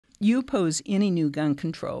You oppose any new gun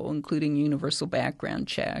control, including universal background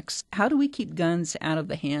checks. How do we keep guns out of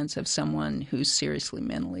the hands of someone who's seriously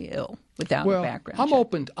mentally ill without a background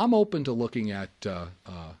check? I'm open to looking at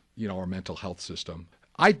our mental health system.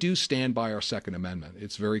 I do stand by our Second Amendment.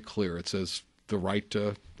 It's very clear. It says the right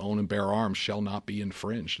to own and bear arms shall not be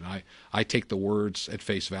infringed. And I take the words at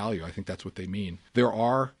face value. I think that's what they mean. There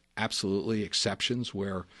are absolutely exceptions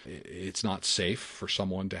where it's not safe for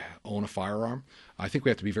someone to own a firearm. I think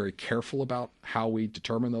we have to be very careful about how we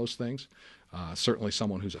determine those things. Certainly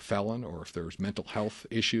someone who's a felon, or if there's mental health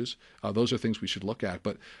issues, those are things we should look at.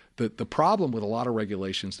 But the problem with a lot of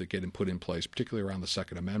regulations that get put in place, particularly around the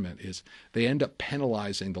Second Amendment, is they end up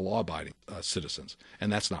penalizing the law-abiding citizens,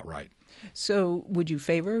 and that's not right. So would you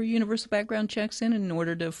favor universal background checks in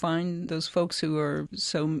order to find those folks who are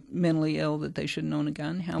so mentally ill that they shouldn't own a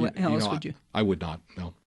gun? How else would you? I would not, no.